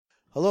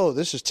Hello,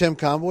 this is Tim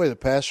Conboy, the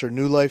pastor of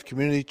New Life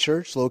Community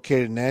Church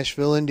located in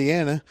Nashville,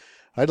 Indiana.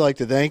 I'd like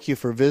to thank you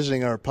for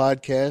visiting our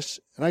podcast,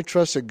 and I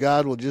trust that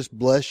God will just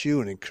bless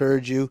you and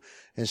encourage you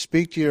and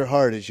speak to your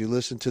heart as you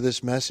listen to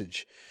this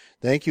message.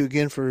 Thank you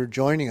again for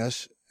joining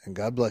us, and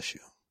God bless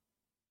you.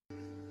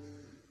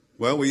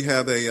 Well, we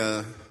have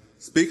a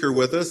speaker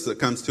with us that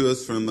comes to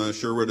us from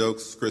Sherwood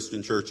Oaks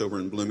Christian Church over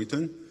in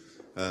Bloomington.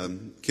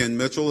 Ken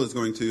Mitchell is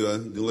going to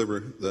deliver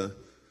the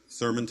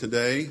sermon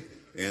today.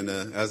 And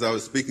as I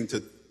was speaking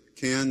to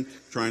Ken,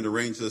 trying to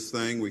arrange this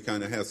thing, we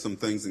kind of have some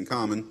things in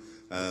common.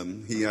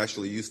 He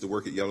actually used to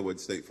work at Yellowwood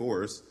State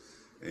Forest.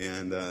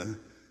 And, of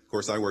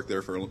course, I worked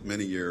there for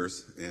many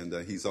years. And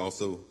he's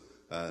also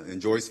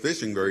enjoys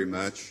fishing very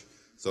much.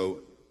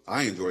 So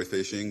I enjoy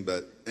fishing.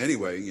 But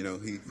anyway, you know,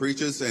 he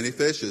preaches and he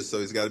fishes, so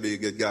he's got to be a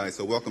good guy.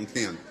 So welcome,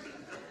 Ken.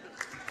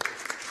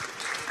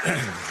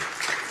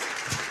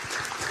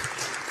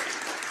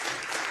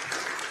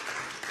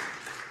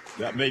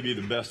 That may be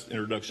the best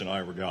introduction I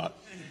ever got.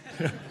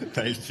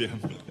 Thanks,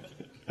 Jim.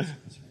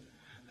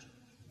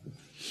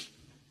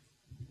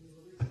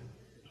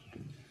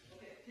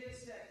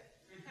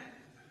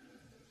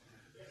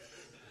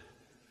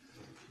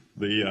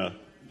 The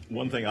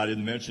one thing I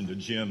didn't mention to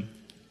Jim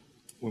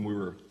when we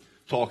were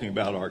talking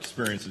about our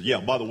experiences,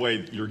 by the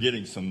way, you're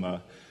getting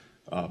some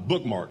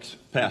bookmarks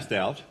passed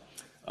out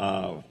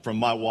from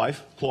my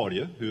wife,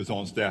 Claudia, who is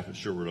on staff at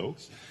Sherwood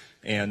Oaks.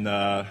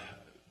 And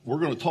we're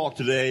going to talk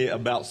today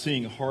about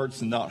seeing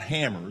hearts and not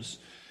hammers.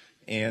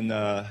 And,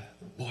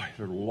 boy,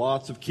 there are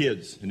lots of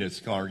kids in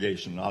this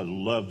congregation. I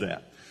love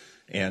that.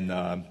 And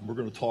we're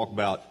going to talk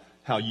about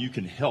how you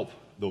can help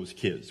those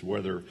kids,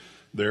 whether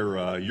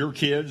they're your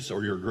kids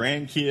or your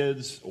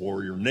grandkids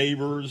or your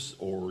neighbors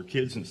or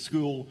kids in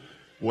school,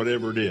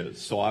 whatever it is.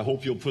 So I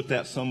hope you'll put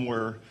that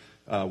somewhere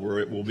where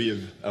it will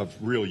be of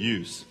real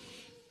use.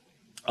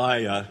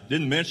 I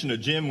didn't mention to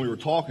Jim we were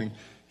talking.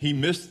 He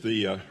missed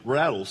the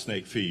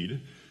rattlesnake feed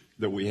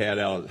that we had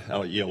out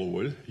at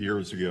Yellowwood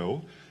years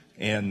ago.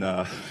 And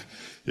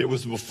it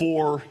was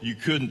before you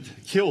couldn't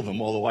kill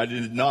them, although I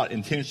did not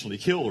intentionally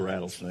kill the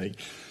rattlesnake.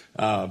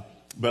 But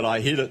I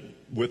hit it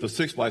with a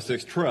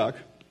 6x6 truck.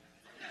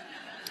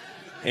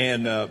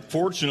 And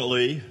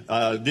fortunately,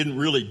 didn't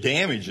really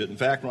damage it. In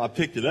fact, when I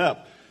picked it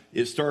up,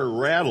 it started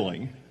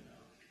rattling.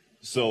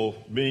 So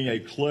being a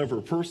clever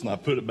person, I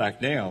put it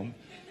back down.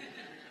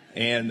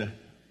 And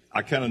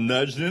I kind of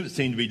nudged it. It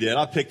seemed to be dead.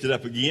 I picked it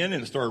up again,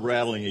 and it started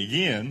rattling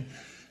again.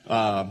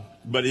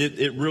 But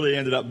it really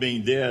ended up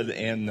being dead.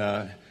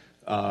 And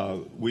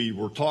we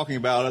were talking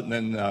about it,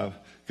 and then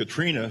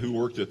Katrina, who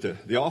worked at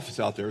the office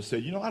out there,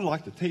 said, you know, I'd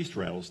like to taste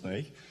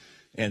rattlesnake.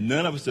 And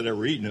none of us had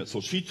ever eaten it.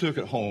 So she took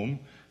it home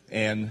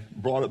and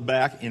brought it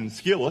back in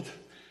skillet.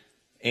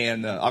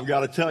 And I've got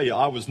to tell you,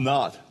 I was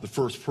not the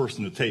first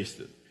person to taste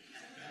it.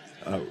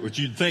 Which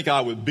you'd think I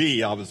would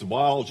be. I was a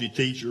biology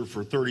teacher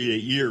for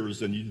 38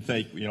 years, and you'd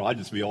think, you know, I'd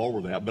just be all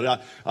over that.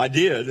 But I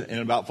did, and in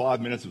about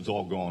 5 minutes, it was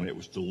all gone. It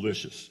was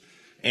delicious.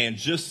 And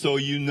just so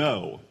you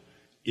know,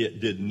 it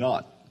did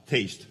not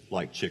taste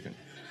like chicken.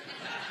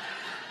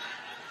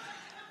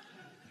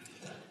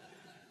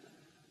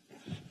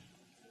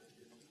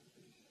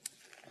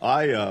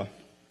 I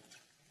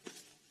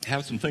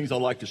have some things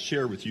I'd like to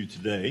share with you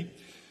today.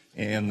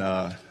 And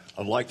I'd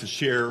like to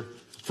share,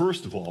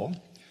 first of all,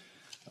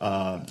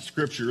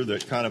 scripture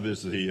that kind of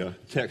is the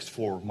text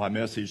for my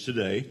message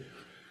today.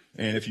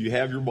 And if you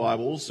have your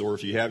Bibles or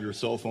if you have your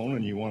cell phone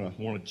and you want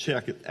to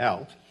check it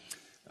out,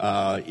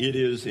 it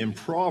is in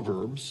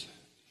Proverbs,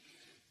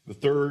 the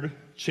 3rd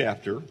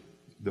chapter,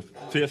 the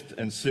 5th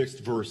and 6th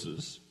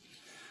verses.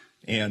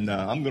 And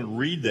I'm going to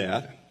read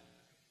that,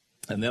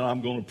 and then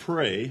I'm going to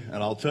pray.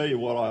 And I'll tell you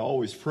what I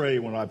always pray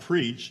when I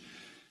preach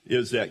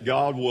is that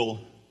God will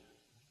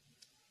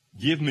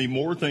give me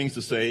more things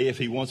to say if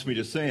he wants me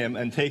to say them,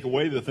 and take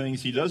away the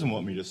things he doesn't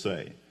want me to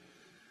say.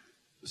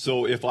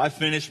 So if I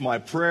finish my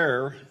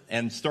prayer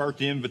and start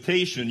the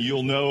invitation,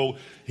 you'll know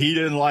he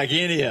didn't like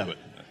any of it.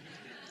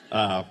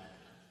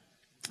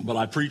 But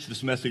I preached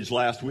this message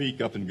last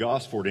week up in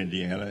Gosford,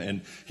 Indiana,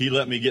 and he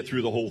let me get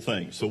through the whole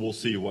thing. So we'll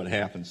see what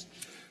happens.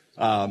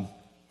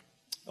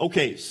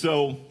 Okay,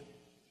 so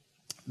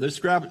the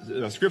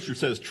scripture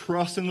says,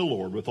 trust in the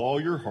Lord with all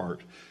your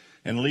heart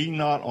and lean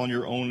not on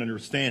your own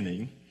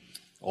understanding.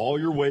 All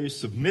your ways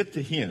submit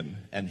to him,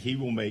 and he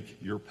will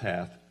make your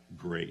path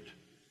great.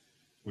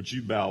 Would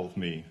you bow with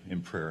me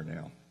in prayer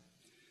now?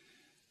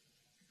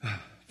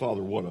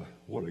 Father,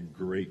 what a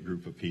great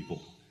group of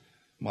people.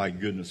 My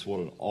goodness, what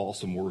an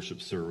awesome worship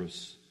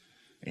service.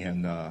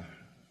 And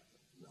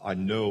I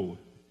know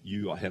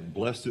you have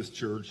blessed this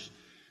church,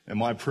 and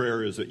my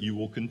prayer is that you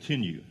will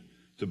continue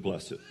to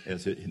bless it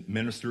as it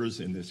ministers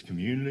in this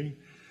community,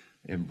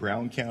 in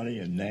Brown County,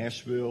 and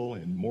Nashville,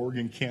 and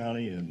Morgan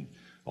County, and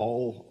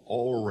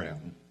all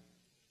around.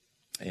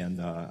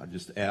 And I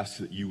just ask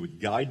that you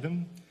would guide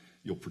them,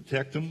 you'll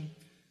protect them,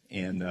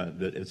 and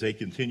that as they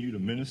continue to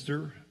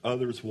minister,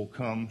 others will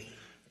come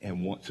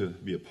and want to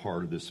be a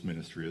part of this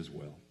ministry as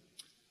well.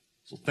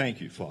 So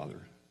thank you,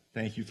 Father.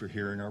 Thank you for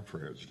hearing our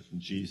prayers. In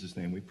Jesus'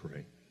 name we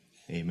pray.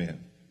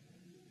 Amen.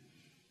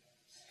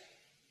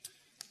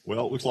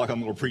 Well, it looks like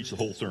I'm going to preach the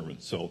whole sermon.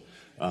 So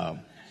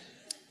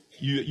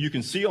you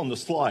can see on the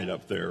slide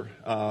up there,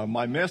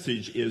 my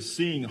message is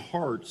seeing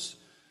hearts,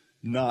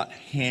 not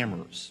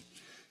hammers.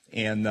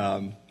 And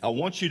I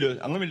want you to,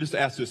 let me just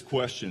ask this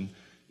question.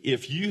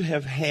 If you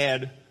have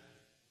had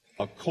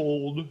a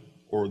cold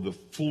or the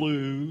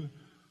flu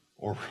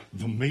or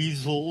the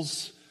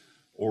measles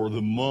or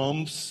the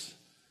mumps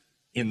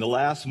in the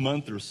last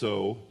month or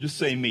so, just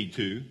say me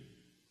too.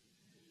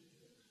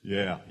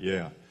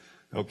 Yeah.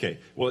 Okay.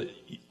 Well,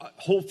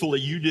 hopefully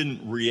you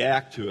didn't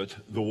react to it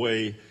the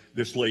way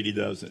this lady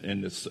does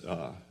in this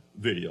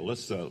video.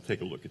 Let's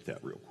take a look at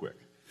that real quick.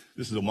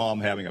 This is a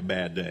mom having a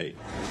bad day.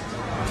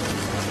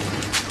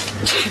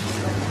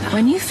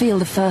 When you feel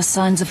the first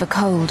signs of a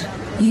cold,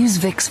 use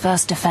Vicks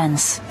First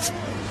Defense.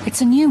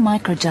 It's a new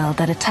microgel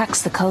that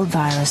attacks the cold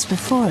virus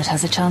before it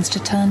has a chance to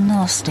turn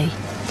nasty.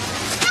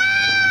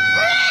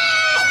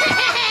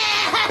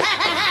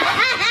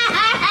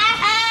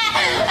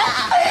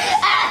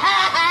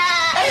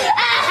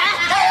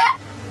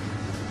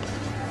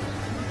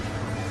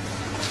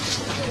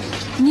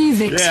 New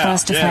Vicks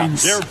First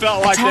Defense. Never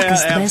felt like Attack that.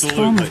 is the best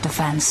Absolutely. form of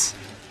defense.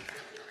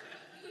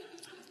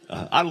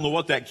 I don't know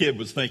what that kid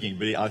was thinking,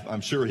 but I'm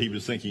sure he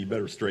was thinking he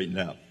better straighten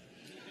up.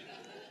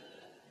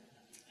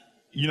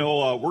 You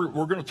know,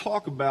 we're going to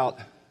talk about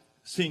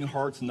seeing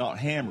hearts, not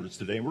hammers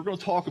today. And we're going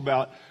to talk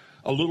about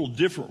a little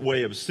different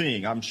way of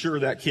seeing. I'm sure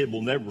that kid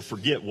will never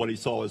forget what he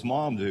saw his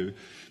mom do.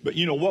 But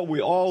you know what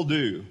we all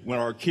do when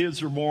our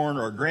kids are born,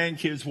 our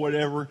grandkids,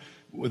 whatever,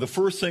 the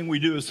first thing we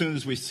do as soon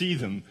as we see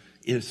them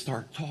is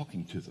start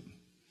talking to them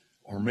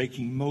or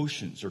making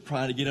motions or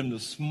trying to get them to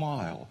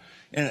smile.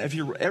 And have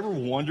you ever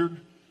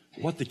wondered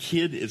what the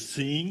kid is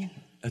seeing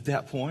at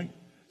that point?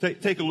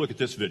 Take a look at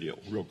this video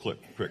real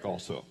quick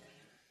also.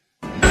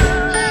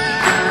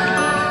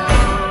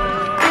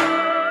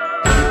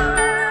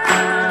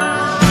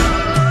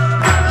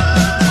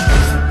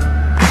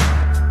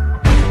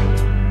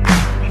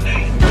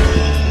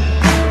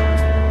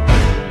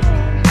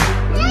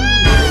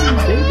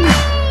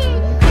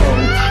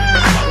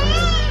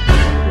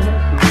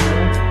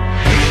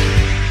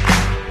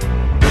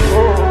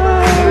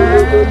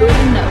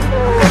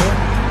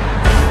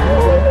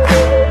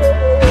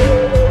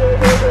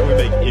 We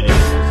make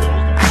idiots of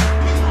ourselves.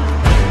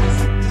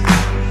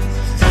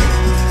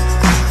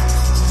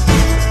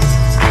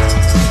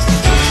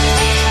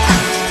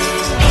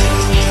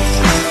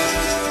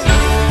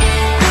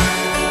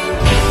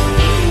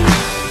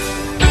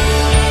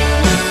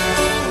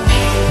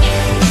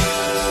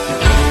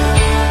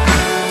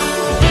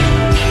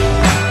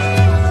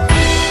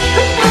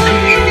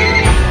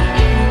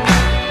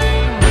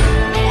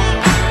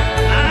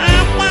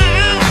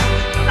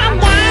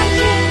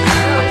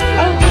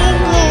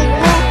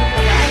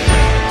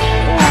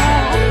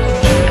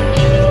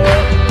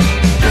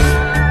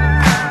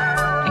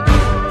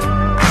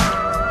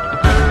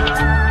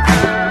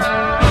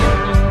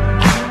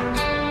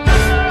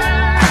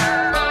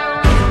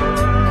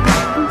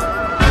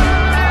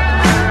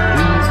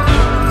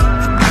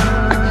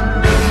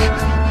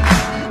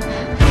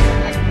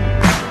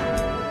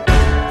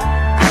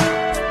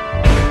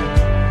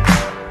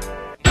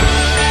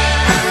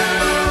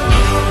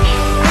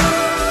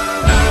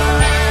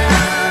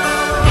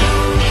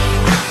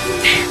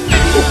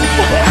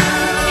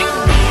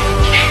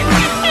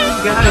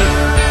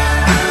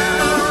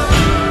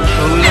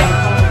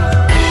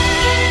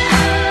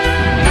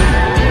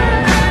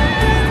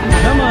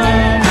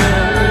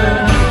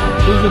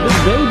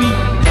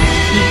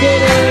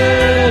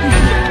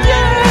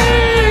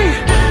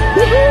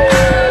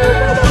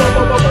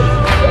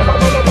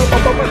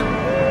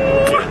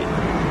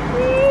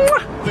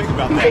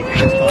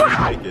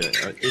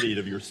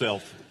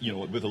 yourself, you know,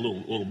 with a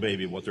little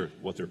baby, what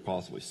they're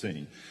possibly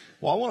seeing.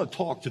 Well, I want to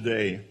talk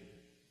today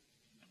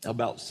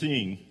about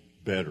seeing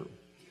better.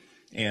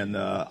 And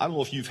I don't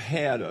know if you've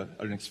had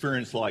an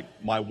experience like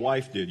my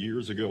wife did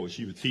years ago.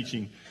 She was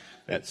teaching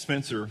at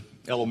Spencer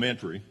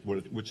Elementary,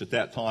 which at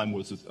that time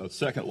was the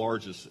second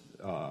largest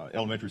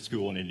elementary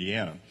school in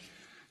Indiana.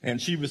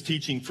 And she was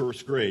teaching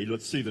first grade.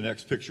 Let's see the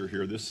next picture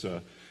here. This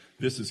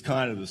is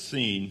kind of the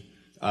scene.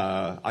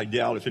 I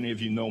doubt if any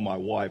of you know my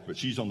wife, but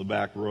she's on the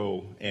back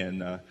row.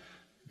 And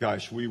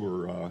gosh, we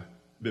were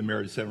been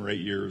married 7 or 8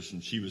 years,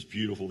 and she was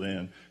beautiful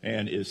then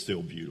and is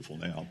still beautiful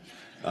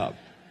now.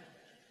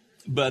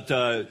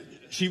 But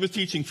she was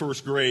teaching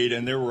first grade,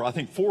 and there were, I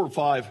think, 4 or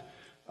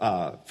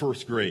 5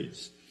 first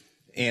grades.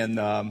 And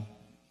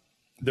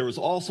there was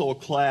also a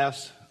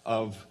class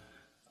of,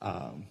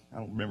 I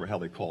don't remember how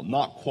they call it,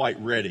 not quite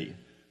ready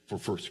for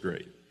first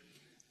grade.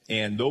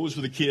 And those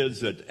were the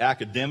kids that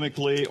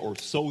academically or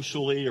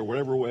socially or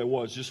whatever way it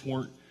was just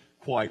weren't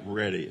quite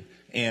ready.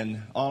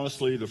 And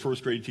honestly, the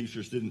first grade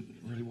teachers didn't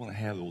really want to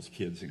have those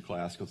kids in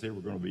class because there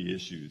were going to be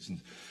issues.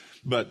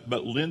 But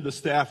Linda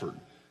Stafford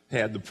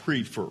had the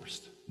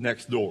pre-first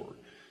next door.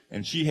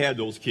 And she had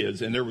those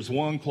kids. And there was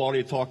one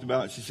Claudia talked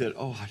about, and she said,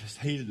 oh, I just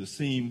hated to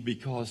see him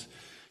because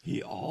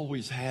he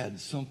always had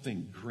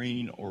something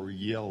green or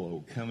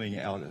yellow coming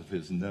out of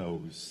his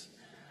nose.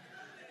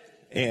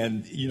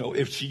 And,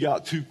 if she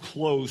got too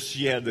close,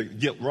 she had to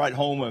get right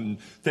home and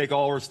take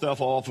all her stuff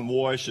off and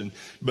wash.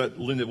 But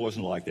Linda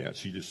wasn't like that.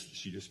 She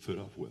just put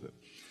up with it.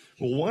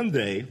 Well, one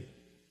day,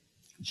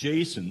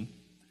 Jason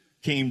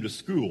came to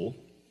school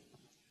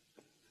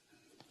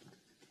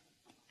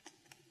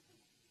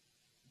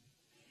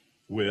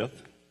with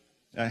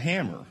a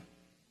hammer,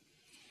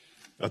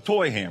 a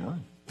toy hammer.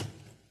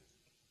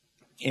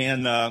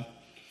 And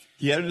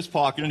he had it in his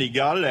pocket, and he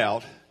got it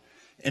out,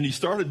 and he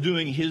started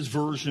doing his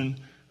version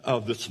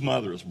of the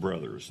Smothers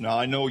Brothers. Now,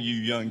 I know you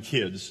young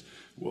kids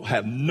will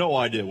have no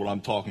idea what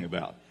I'm talking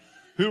about.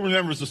 Who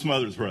remembers the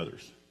Smothers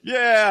Brothers?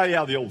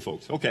 Yeah, the old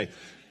folks. Okay.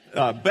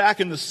 Back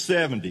in the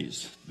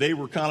 70s, they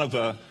were kind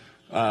of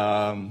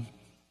a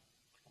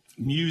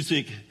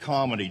music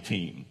comedy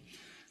team.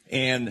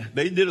 And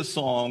they did a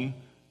song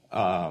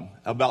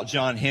about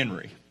John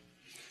Henry.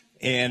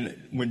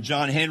 And when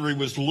John Henry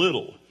was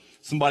little,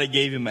 somebody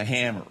gave him a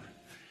hammer.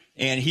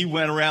 And he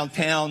went around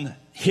town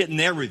hitting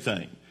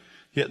everything.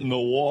 Hitting the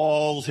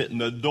walls, hitting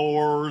the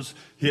doors,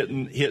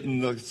 hitting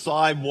the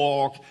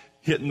sidewalk,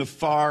 hitting the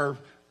fire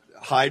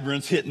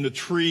hydrants, hitting the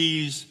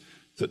trees.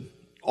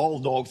 All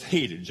the dogs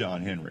hated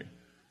John Henry.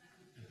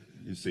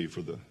 You see,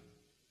 for the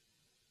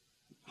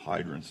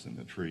hydrants and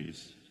the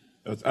trees.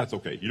 That's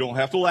okay. You don't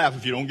have to laugh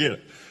if you don't get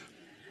it.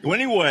 Well,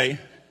 anyway,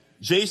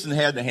 Jason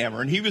had the hammer,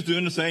 and he was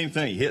doing the same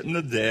thing, hitting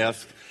the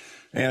desk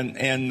and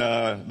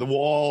the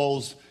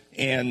walls.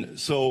 And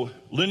so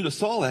Linda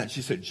saw that, and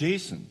she said,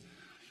 Jason,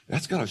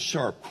 that's got a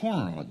sharp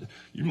corner on it.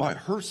 You might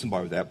hurt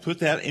somebody with that. Put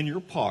that in your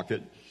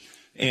pocket,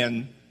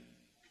 and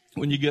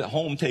when you get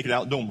home, take it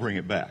out. Don't bring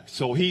it back.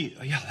 So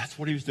that's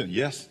what he was doing.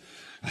 Yes,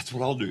 that's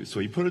what I'll do.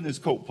 So he put it in his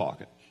coat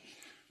pocket.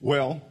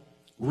 Well,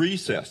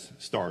 recess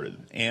started,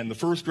 and the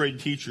first grade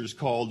teachers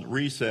called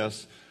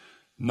recess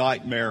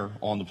Nightmare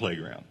on the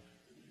Playground.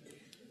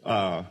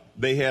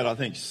 They had, I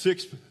think,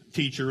 6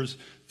 teachers.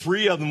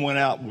 3 of them went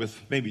out with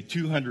maybe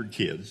 200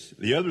 kids.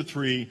 The other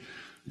 3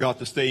 got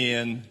to stay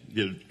in,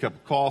 get a cup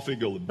of coffee,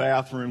 go to the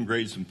bathroom,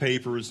 grade some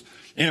papers.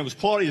 And it was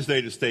Claudia's day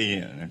to stay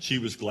in, and she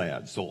was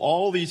glad. So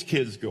all these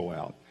kids go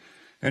out,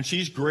 and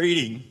she's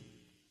grading,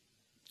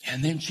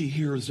 and then she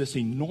hears this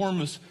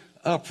enormous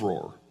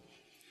uproar.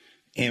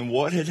 And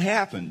what had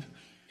happened,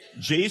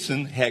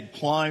 Jason had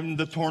climbed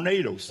the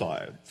tornado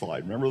slide.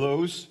 Remember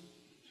those?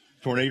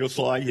 Tornado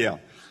slide, yeah.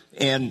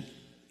 And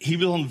he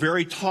was on the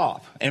very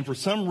top, and for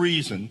some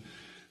reason,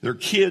 there are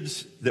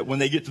kids that when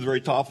they get to the very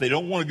top, they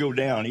don't want to go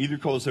down, either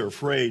because they're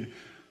afraid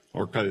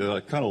or kind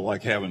of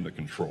like having the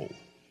control.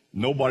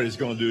 Nobody's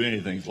going to do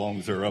anything as long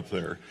as they're up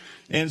there.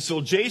 And so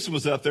Jason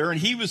was up there, and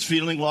he was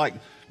feeling like,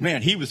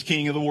 man, he was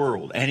king of the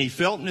world. And he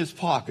felt in his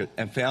pocket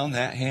and found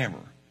that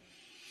hammer.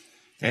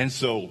 And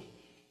so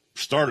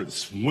started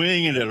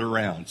swinging it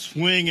around,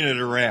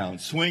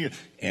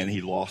 and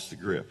he lost the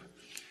grip.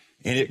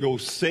 And it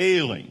goes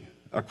sailing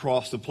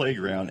across the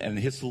playground and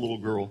hits the little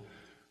girl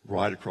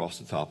right across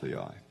the top of the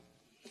eye.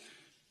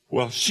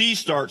 Well, she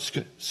starts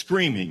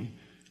screaming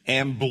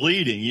and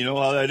bleeding. You know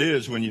how that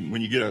is when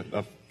you get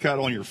a cut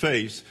on your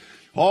face.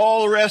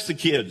 All the rest of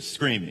the kids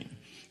screaming.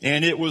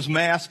 And it was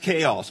mass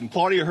chaos. And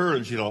Claudia heard it,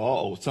 and she thought,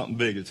 uh-oh, something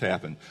big has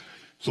happened.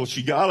 So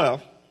she got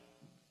up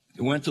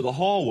and went to the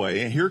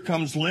hallway, and here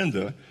comes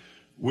Linda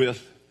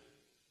with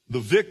the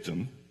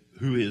victim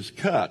who is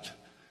cut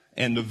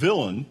and the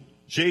villain,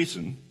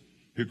 Jason,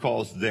 who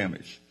caused the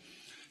damage.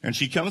 And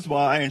she comes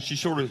by, and she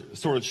sort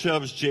of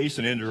shoves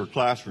Jason into her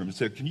classroom and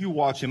said, can you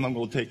watch him? I'm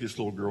going to take this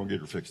little girl and get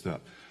her fixed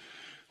up.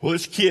 Well,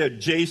 this kid,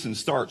 Jason,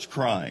 starts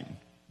crying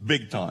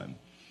big time.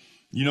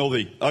 You know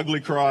the ugly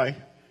cry?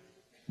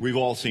 We've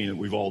all seen it.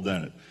 We've all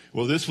done it.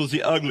 Well, this was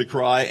the ugly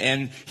cry,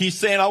 and he's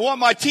saying, I want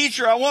my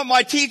teacher, I want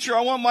my teacher,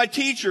 I want my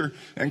teacher.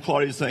 And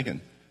Claudia's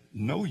thinking,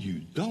 no, you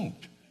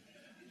don't.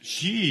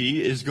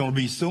 She is going to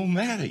be so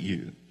mad at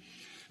you.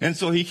 And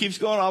so he keeps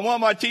going, I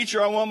want my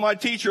teacher, I want my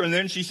teacher. And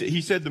then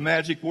he said the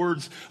magic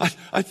words,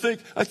 I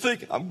think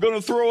I'm going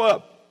to throw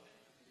up.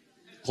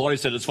 Claudia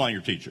said, let's find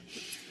your teacher.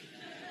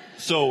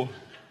 So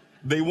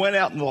they went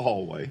out in the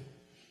hallway,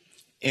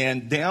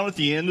 and down at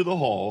the end of the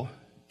hall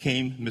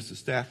came Mrs.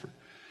 Stafford.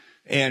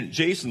 And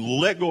Jason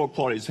let go of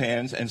Claudia's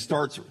hands and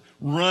starts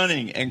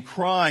running and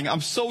crying, I'm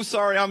so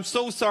sorry, I'm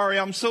so sorry,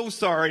 I'm so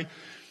sorry.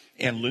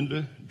 And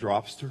Linda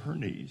drops to her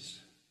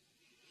knees.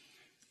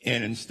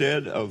 And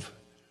instead of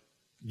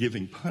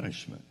giving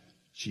punishment,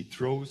 she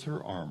throws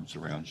her arms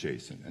around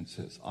Jason and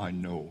says, I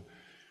know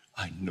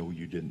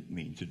you didn't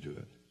mean to do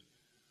it.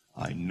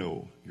 I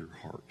know your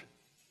heart.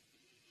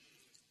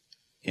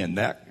 And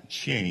that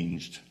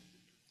changed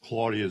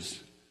Claudia's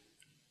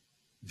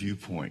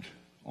viewpoint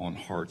on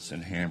hearts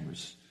and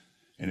hammers,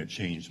 and it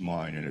changed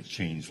mine, and it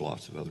changed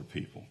lots of other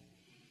people.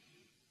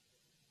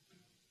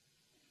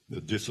 The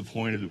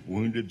disappointed,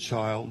 wounded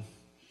child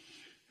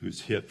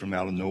who's hit from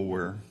out of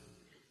nowhere.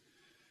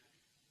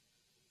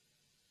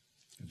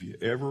 Have you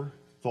ever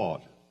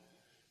thought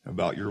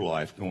about your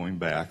life going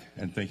back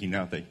and thinking,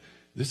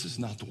 this is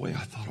not the way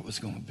I thought it was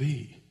going to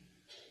be?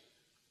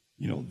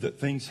 that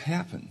things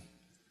happen.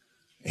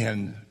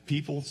 And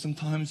people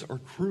sometimes are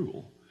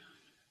cruel.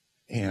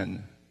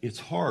 And it's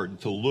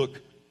hard to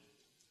look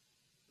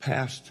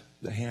past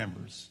the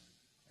hammers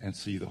and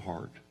see the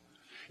heart.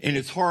 And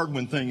it's hard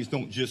when things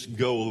don't just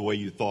go the way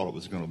you thought it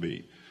was going to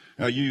be.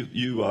 Now, you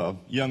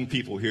young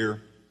people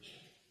here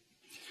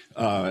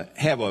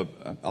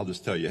I'll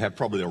just tell you, have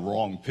probably a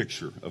wrong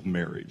picture of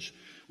marriage.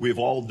 We've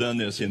all done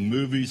this in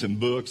movies and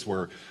books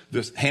where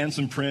this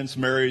handsome prince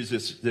marries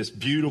this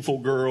beautiful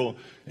girl,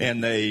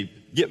 and they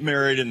get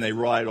married and they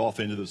ride off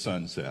into the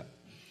sunset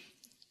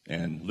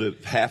and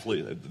live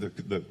happily.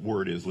 The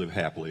word is live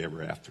happily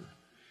ever after.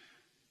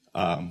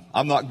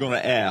 I'm not going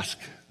to ask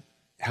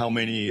how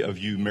many of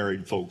you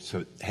married folks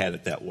have had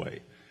it that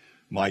way.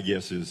 My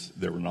guess is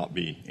there will not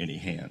be any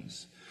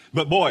hands.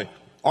 But boy,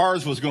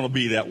 ours was going to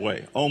be that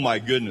way. Oh my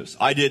goodness.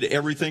 I did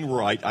everything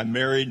right. I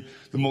married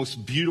the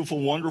most beautiful,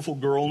 wonderful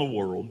girl in the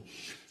world.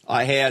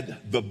 I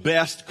had the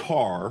best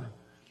car.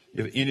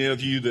 If any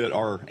of you that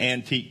are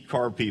antique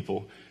car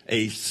people,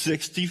 a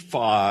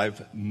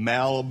 65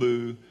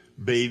 Malibu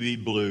baby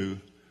blue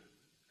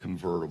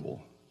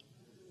convertible.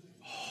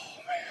 Oh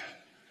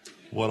man,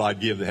 what I'd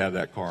give to have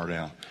that car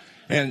now.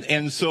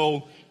 And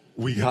so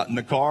we got in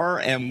the car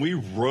and we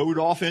rode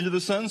off into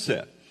the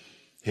sunset.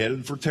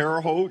 Headed for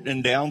Terre Haute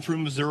and down through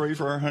Missouri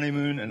for our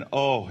honeymoon, and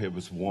oh, it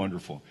was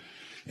wonderful.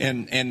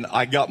 And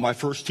I got my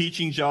first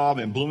teaching job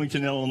in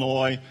Bloomington,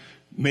 Illinois,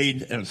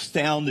 made an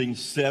astounding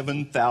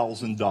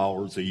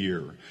 $7,000 a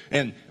year.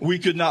 And we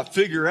could not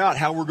figure out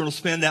how we're going to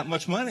spend that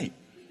much money.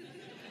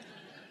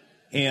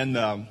 And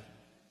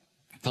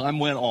time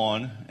went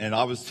on, and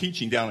I was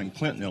teaching down in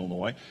Clinton,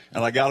 Illinois,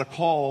 and I got a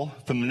call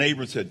from a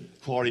neighbor and said,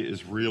 Claudia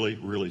is really,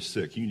 really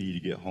sick. You need to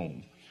get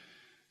home.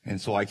 And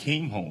so I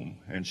came home,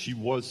 and she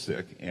was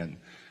sick, and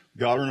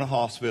got her in the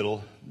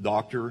hospital.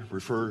 Doctor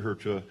referred her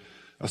to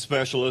a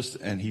specialist,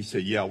 and he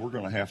said, yeah, we're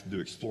going to have to do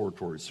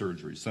exploratory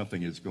surgery.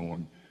 Something is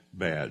going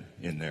bad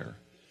in there.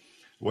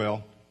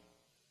 Well,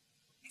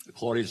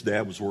 Claudia's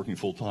dad was working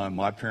full-time.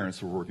 My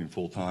parents were working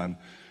full-time.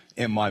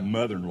 And my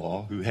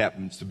mother-in-law, who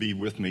happens to be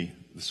with me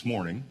this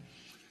morning,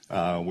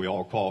 we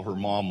all call her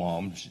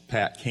Mom,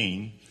 Pat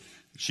Kane.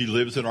 She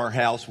lives in our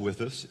house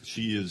with us.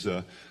 She is,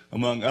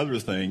 among other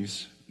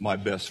things, my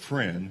best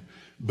friend,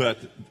 but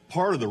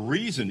part of the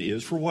reason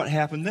is for what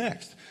happened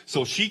next.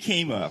 So she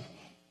came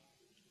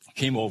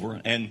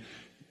over, and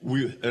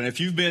if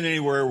you've been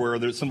anywhere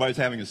where somebody's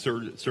having a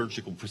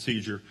surgical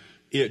procedure,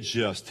 it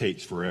just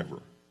takes forever.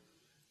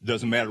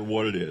 Doesn't matter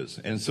what it is.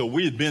 And so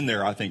we had been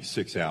there, I think,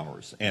 6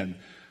 hours. And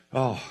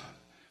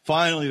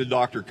finally the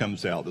doctor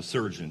comes out, the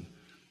surgeon,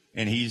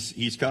 and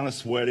he's kind of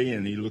sweaty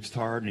and he looks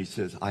tired, and he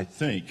says, I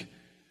think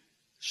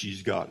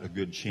she's got a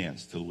good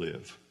chance to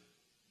live.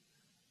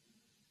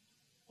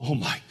 Oh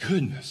my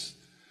goodness.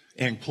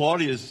 And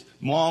Claudia's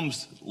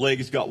mom's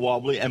legs got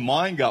wobbly and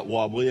mine got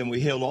wobbly, and we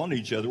held on to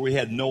each other. We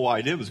had no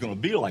idea it was going to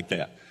be like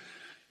that.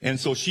 And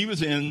so she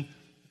was in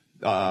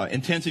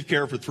intensive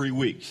care for 3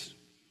 weeks.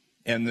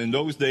 And in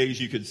those days,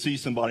 you could see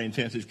somebody in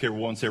intensive care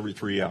once every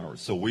 3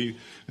 hours. So we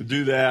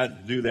do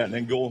that, and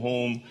then go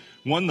home.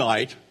 One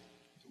night,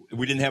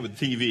 we didn't have a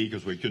TV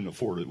because we couldn't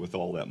afford it with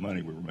all that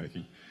money we were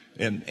making.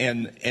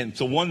 And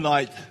so one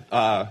night,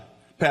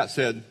 Pat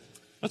said,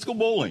 let's go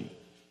bowling.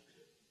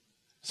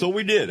 So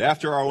we did.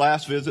 After our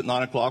last visit,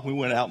 9 o'clock, we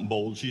went out and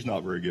bowled. She's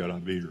not very good. I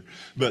beat her.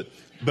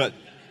 But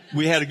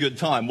we had a good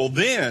time. Well,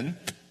 then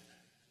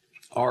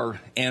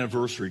our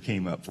anniversary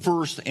came up.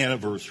 First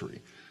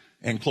anniversary.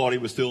 And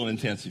Claudia was still in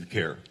intensive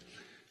care.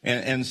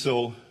 And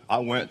so I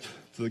went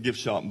to the gift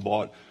shop and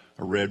bought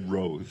a red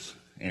rose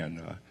and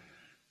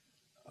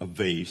a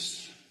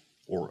vase,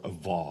 or a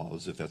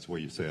vase, if that's the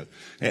way you say it,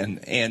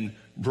 and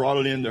brought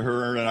it into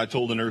her, and I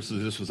told the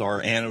nurses this was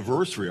our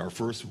anniversary, our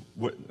first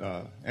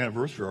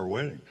anniversary, our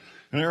wedding.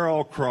 And they're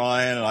all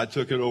crying, and I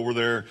took it over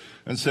there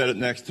and set it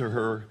next to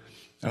her,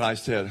 and I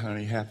said,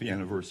 honey, happy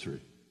anniversary.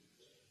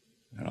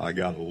 And I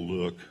got a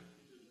look,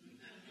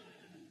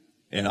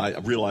 and I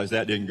realized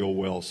that didn't go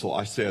well, so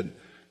I said,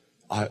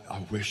 I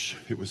wish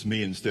it was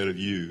me instead of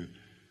you.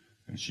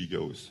 And she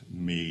goes,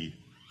 me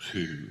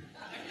too.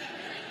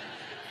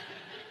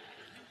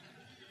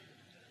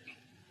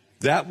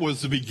 That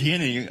was the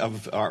beginning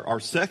of our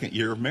second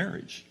year of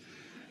marriage,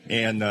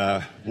 and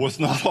was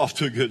not off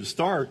to a good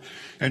start.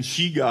 And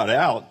she got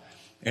out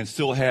and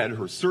still had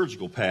her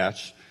surgical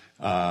patch,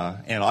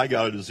 and I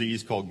got a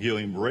disease called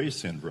Guillain-Barré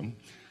syndrome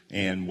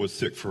and was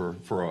sick for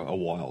a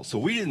while. So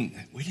we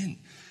didn't,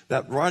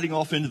 that riding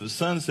off into the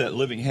sunset,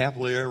 living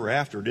happily ever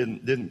after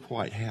didn't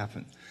quite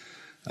happen.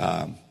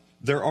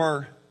 There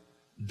are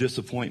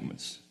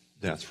disappointments,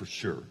 that's for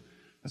sure.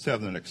 Let's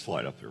have the next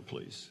slide up there,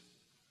 please.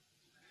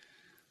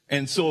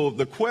 And so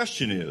the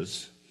question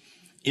is,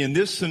 in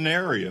this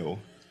scenario,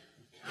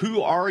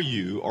 who are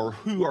you, or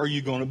who are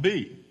you going to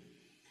be?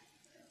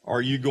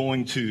 Are you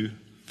going to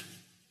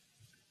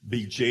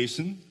be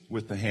Jason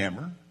with the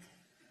hammer?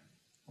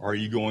 Are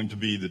you going to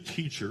be the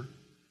teacher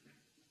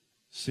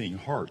seeing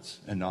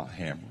hearts and not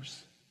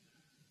hammers?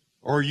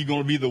 Or are you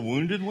going to be the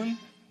wounded one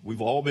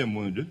We've all been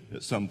wounded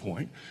at some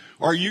point.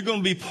 Are you going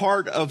to be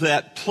part of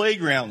that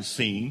playground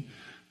scene,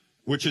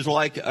 which is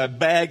like a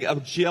bag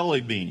of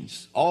jelly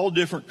beans, all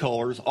different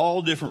colors,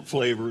 all different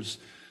flavors,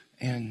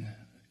 and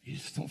you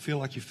just don't feel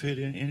like you fit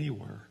in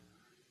anywhere?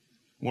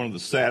 One of the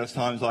saddest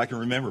times I can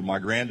remember, my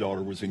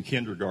granddaughter was in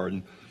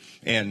kindergarten,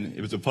 and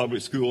it was a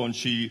public school, and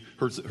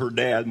her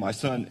dad, my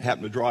son,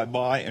 happened to drive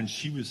by, and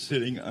she was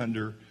sitting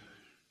under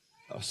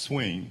a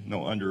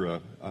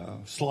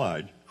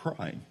slide,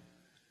 crying.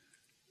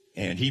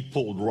 And he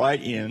pulled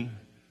right in,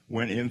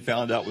 went in,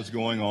 found out what was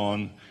going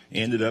on,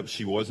 ended up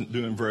she wasn't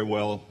doing very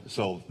well.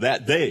 So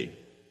that day,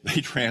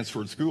 they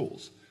transferred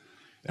schools.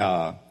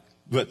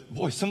 But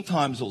boy,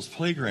 sometimes those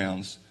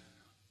playgrounds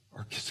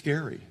are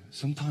scary.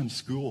 Sometimes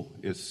school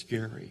is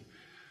scary.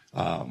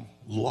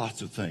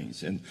 Lots of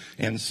things.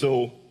 And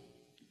so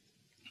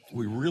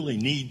we really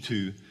need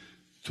to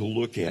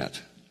look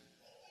at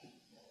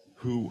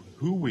who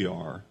we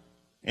are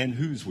and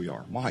whose we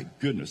are. My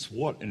goodness,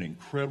 what an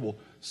incredible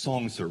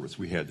song service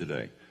we had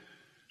today.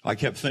 I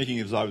kept thinking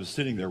as I was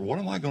sitting there, what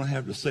am I going to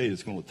have to say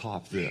that's going to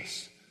top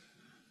this?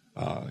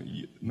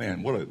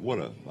 Man, what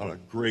a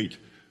great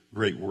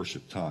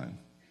worship time.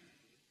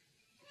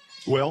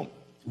 Well,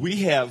 we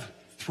have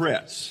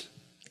threats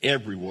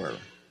everywhere.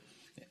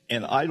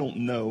 And I don't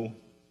know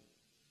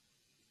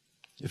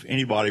if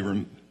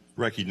anybody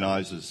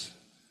recognizes.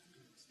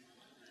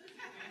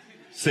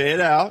 Say it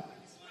out.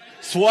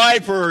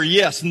 Swiper,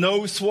 yes,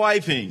 no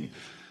swiping.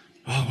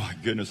 Oh my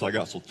goodness, I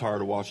got so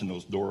tired of watching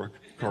those Dora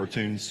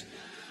cartoons.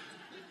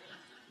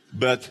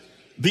 But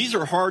these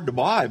are hard to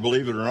buy,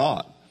 believe it or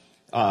not.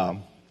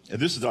 And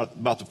this is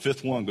about the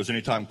fifth one, because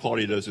anytime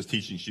Claudia does his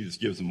teaching, she just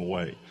gives them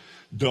away.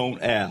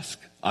 Don't ask.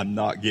 I'm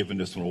not giving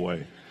this one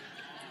away.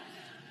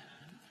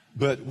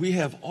 But we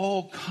have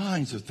all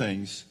kinds of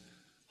things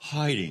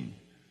hiding,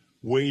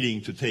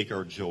 waiting to take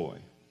our joy.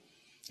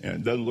 And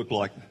it doesn't look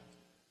like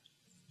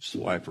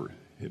Swiper.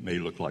 It may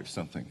look like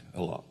something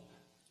a lot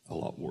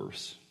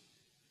worse.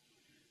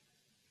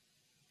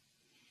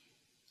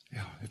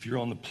 Yeah, if you're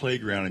on the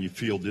playground and you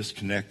feel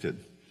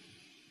disconnected,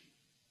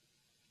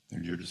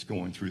 and you're just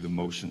going through the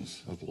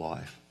motions of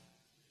life,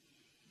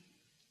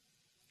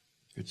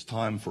 it's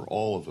time for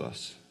all of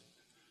us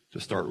to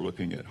start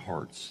looking at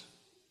hearts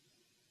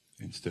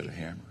instead of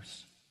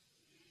hammers.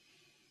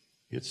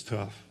 It's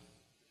tough.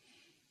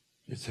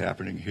 It's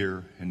happening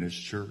here in this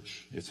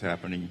church. It's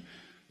happening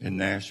in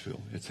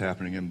Nashville. It's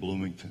happening in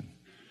Bloomington.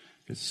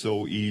 It's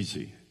so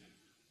easy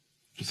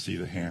to see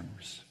the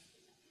hammers.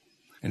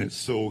 And it's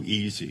so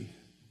easy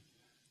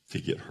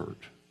to get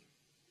hurt.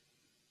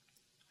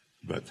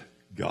 But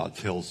God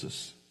tells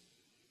us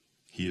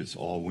He is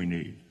all we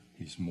need.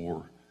 He's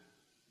more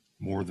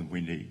than we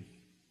need.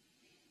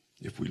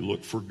 If we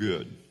look for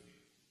good,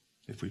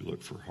 if we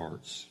look for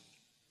hearts.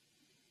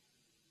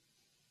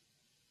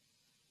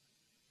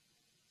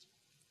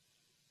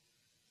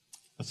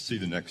 Let's see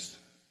the next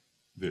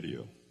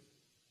video.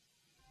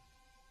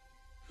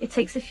 It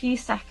takes a few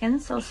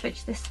seconds, so I'll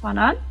switch this one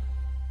on.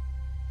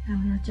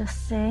 And we'll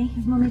just see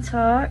if Mummy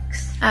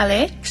talks.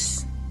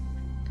 Alex?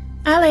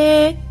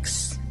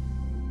 Alex?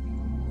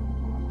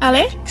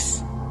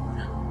 Alex?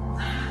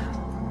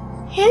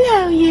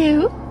 Hello,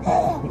 you.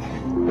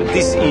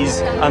 This is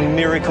a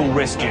miracle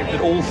rescue,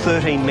 that all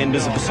 13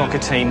 members of the soccer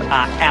team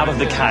are out of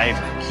the cave.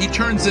 He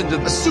turns into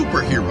a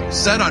superhero,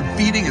 set on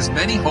feeding as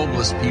many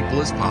homeless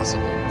people as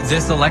possible.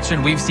 This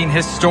election, we've seen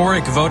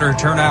historic voter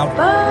turnout.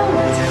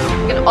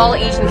 An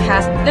all-Asian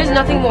cast, there's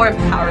nothing more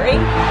empowering.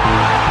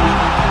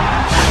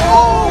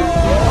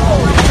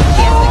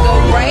 Gets to go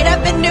right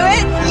up and do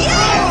it.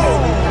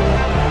 Yes!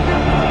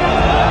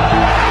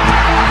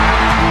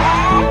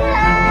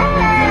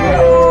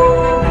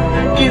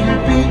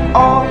 It'll be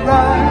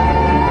alright.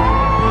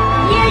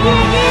 Yeah.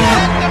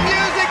 Let the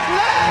music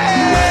play.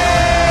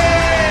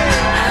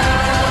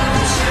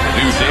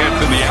 New dance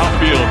in the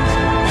outfield.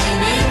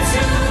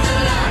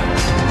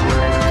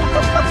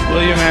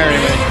 Will you marry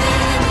me?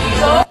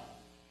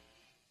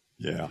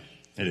 Yeah,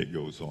 and it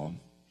goes on.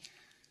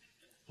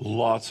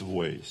 Lots of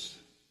ways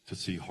to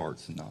see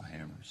hearts and not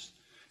hammers.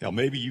 Now,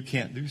 maybe you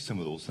can't do some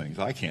of those things.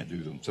 I can't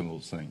do some of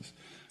those things.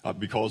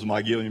 Because of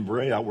my Gillian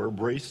Bray, I wear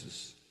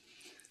braces.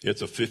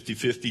 It's a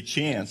 50-50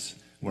 chance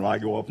when I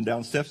go up and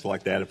down steps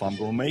like that if I'm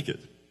going to make it.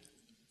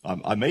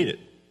 I made it.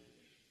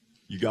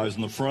 You guys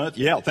in the front?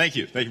 Yeah, thank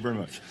you. Thank you very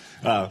much.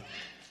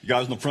 You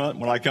guys in the front,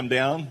 when I come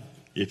down,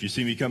 if you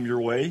see me come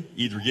your way,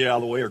 either get out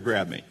of the way or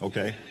grab me,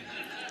 okay?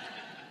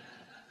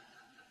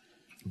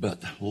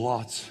 But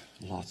lots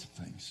of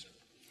things.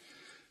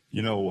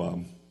 You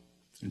know,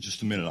 in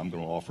just a minute, I'm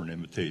going to offer an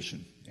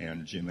invitation.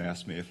 And Jim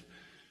asked me if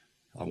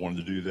I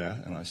wanted to do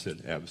that, and I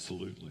said,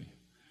 absolutely.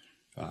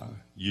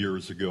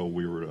 Years ago,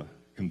 we were at a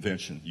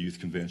convention, youth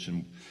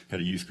convention, had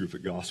a youth group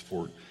at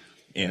Gosport,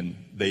 and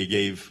they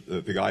gave,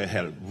 the guy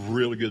had a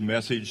really good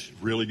message,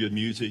 really good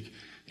music,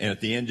 and at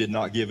the end did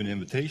not give an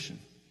invitation.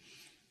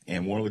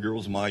 And one of the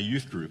girls in my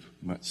youth group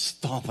went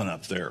stomping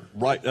up there,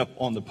 right up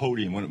on the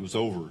podium when it was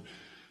over.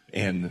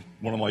 And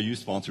one of my youth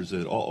sponsors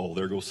said, uh-oh,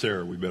 there goes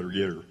Sarah, we better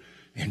get her.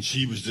 And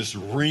she was just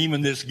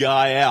reaming this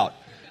guy out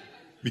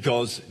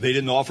because they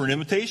didn't offer an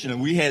invitation.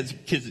 And we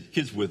had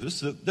kids with us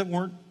that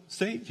weren't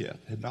saved yet,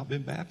 had not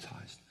been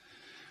baptized.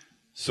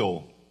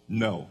 So,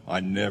 no, I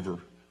never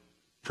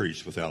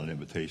preached without an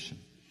invitation.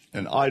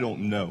 And I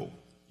don't know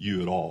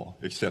you at all,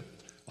 except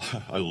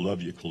I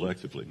love you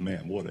collectively.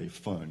 Man, what a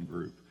fun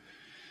group.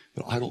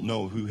 But I don't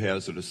know who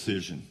has a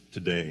decision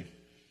today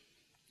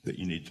that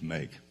you need to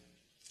make.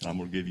 And I'm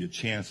going to give you a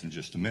chance in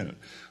just a minute.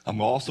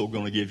 I'm also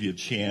going to give you a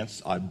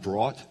chance. I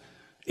brought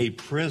a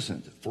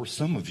present for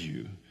some of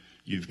you.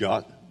 You've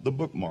got the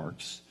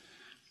bookmarks.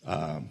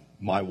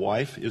 My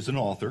wife is an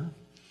author,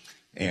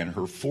 and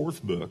her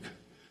first book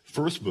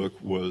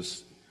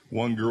was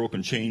One Girl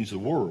Can Change the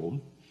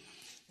World.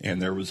 And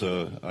there was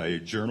a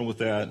journal with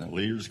that, and a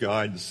leader's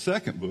guide. The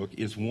second book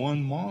is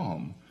One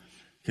Mom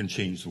Can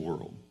Change the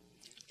World.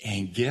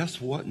 And guess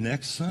what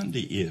next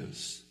Sunday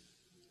is?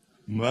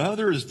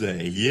 Mother's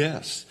Day,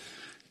 yes.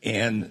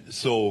 And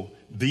so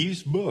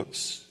these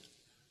books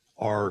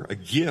are a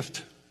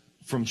gift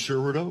from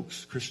Sherwood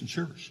Oaks Christian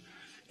Church.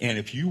 And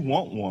if you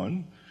want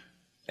one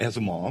as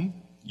a mom,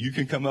 you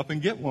can come up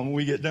and get one when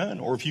we get done.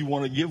 Or if you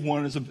want to give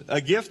one as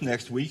a gift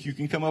next week, you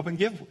can come up and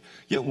get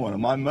one.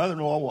 And my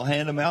mother-in-law will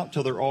hand them out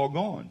till they're all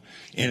gone.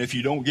 And if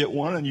you don't get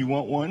one and you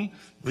want one,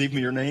 leave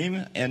me your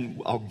name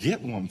and I'll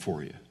get one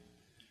for you.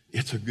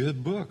 It's a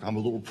good book. I'm a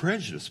little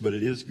prejudiced, but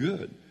it is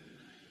good.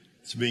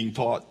 It's being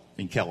taught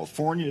in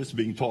California. It's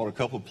being taught a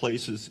couple of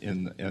places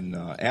in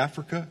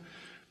Africa,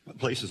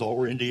 places all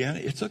over Indiana.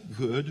 It's a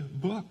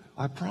good book,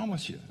 I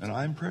promise you, and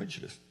I'm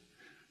prejudiced.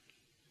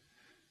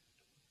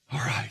 All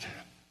right.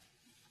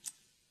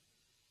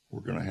 We're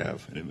going to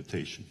have an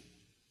invitation.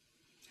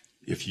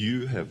 If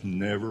you have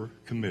never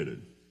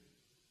committed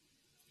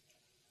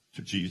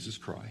to Jesus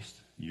Christ,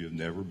 you have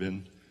never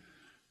been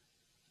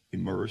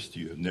immersed,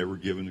 you have never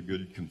given a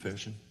good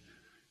confession,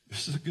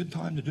 this is a good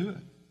time to do it.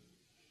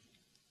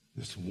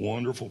 This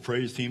wonderful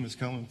praise team is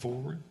coming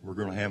forward. We're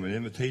going to have an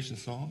invitation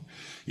song.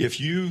 If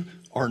you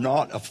are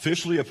not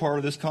officially a part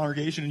of this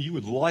congregation and you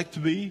would like to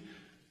be,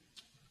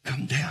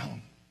 come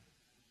down.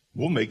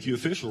 We'll make you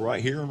official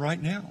right here and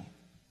right now.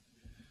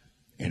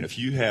 And if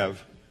you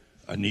have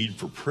a need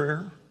for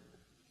prayer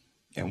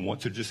and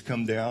want to just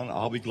come down,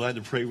 I'll be glad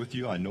to pray with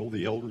you. I know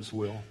the elders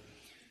will.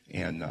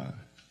 And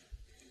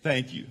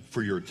thank you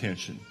for your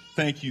attention.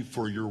 Thank you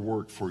for your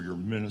work, for your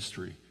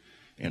ministry.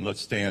 And let's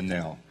stand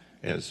now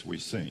as we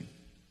sing.